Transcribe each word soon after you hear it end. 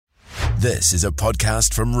This is a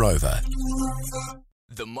podcast from Rover.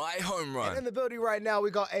 The My Home Run. And in the building right now,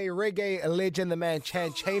 we got a reggae legend, the man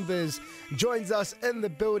Chan Chambers joins us in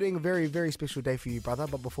the building. Very, very special day for you, brother.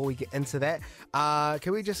 But before we get into that,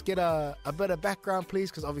 can we just get a bit of background,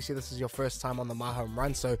 please? Because obviously this is your first time on the My Home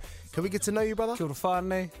Run. So can we get to know you, brother? Kia ora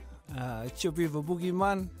whānau. It's your brother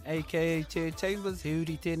Boogeyman, a.k.a. Chan Chambers. He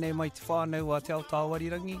uri tēnei mai te whānau a te ao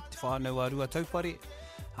Tāwarirangi, te whānau a Rua Taupare,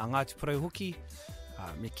 a Ngāti Porou Hoki.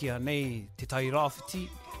 Me kia nei te tai rāwhiti,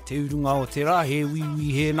 te urunga o te rā, he wiwi,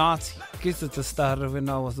 he Ngāti. I guess at the start of when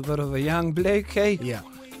I was a bit of a young bloke, eh? Yeah.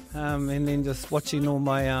 And then just watching all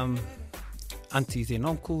my aunties and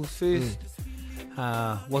uncles first.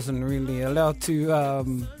 Wasn't really allowed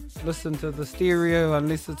to listen to the stereo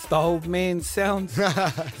unless it's the old man sound.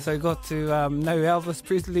 So got to know Elvis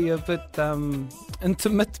Presley a bit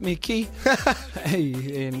intimate, me ki.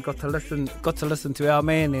 Hey, and got to listen to our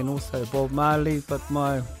man and also Bob Marley. But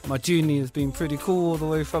my journey has been pretty cool all the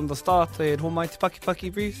way from the start. I had all my te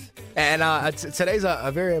paki briefs. And today's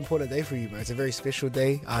a very important day for you, bro. It's a very special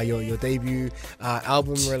day. Your debut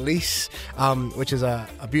album release, which is a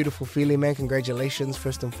beautiful feeling, man. Congratulations,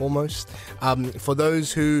 first and foremost. For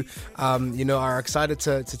those who are excited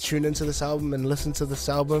to tune into this album and listen to this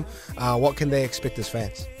album, what can they expect as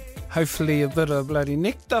fans? Hopefully a bit of bloody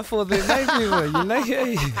nectar for their neighbour,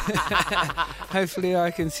 Hopefully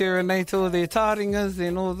I can serenade all their taringas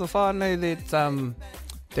and all the whānau that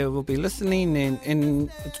they will be listening, and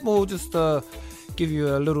it's more just to give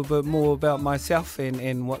you a little bit more about myself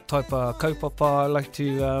and what type of kaupapa I like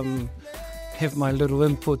to have my little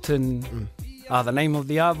input in. The name of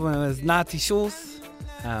the album is Ngāti Shores.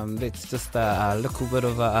 That's just a little bit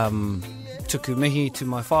of a tukumihi to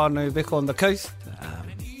my whānau back on the coast.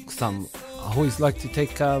 I always like to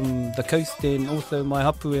take the coast and also my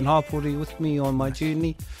hapu and hapori with me on my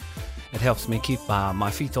journey. It helps me keep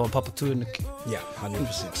my feet on Papatūānuku. Yeah,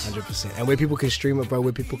 100%. And where people can stream it, bro,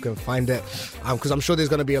 where people can find it. Because I'm sure there's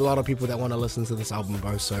going to be a lot of people that want to listen to this album,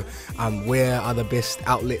 bro. So where are the best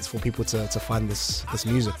outlets for people to find this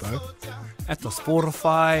music, bro? At the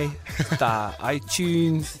Spotify, the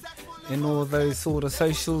iTunes, and all those sort of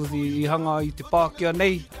socials, I hanga I te Pākehā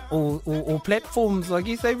nei, or platforms, I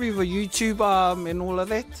guess, everywhere, YouTube and all of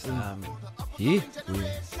that.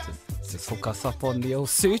 Just hook us up on the old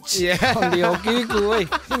search, on the old Google, eh?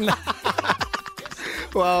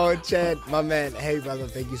 Well, Chad, my man, hey brother,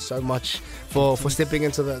 thank you so much for stepping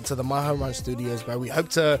into the My Home Run studios, bro. We hope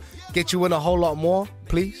to get you in a whole lot more,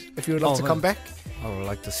 please, if you would love to come back. I would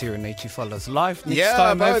like to serenade you fellas live next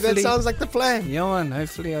time, bro, hopefully. That sounds like the plan. Yeah, man,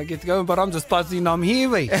 hopefully I get to go, but I'm just buzzing, I'm here,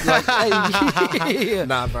 mate.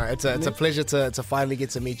 Nah, bro, it's a pleasure to finally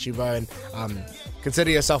get to meet you, bro, and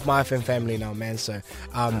consider yourself my FM family now, man. So,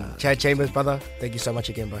 Chad Chambers, brother, thank you so much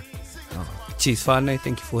again, bro. Cheers, whānau,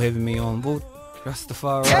 thank you for having me on board.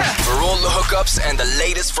 Rastafari. For all the hookups and the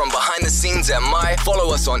latest from behind the scenes at My,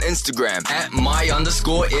 follow us on Instagram at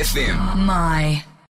My_FM. My.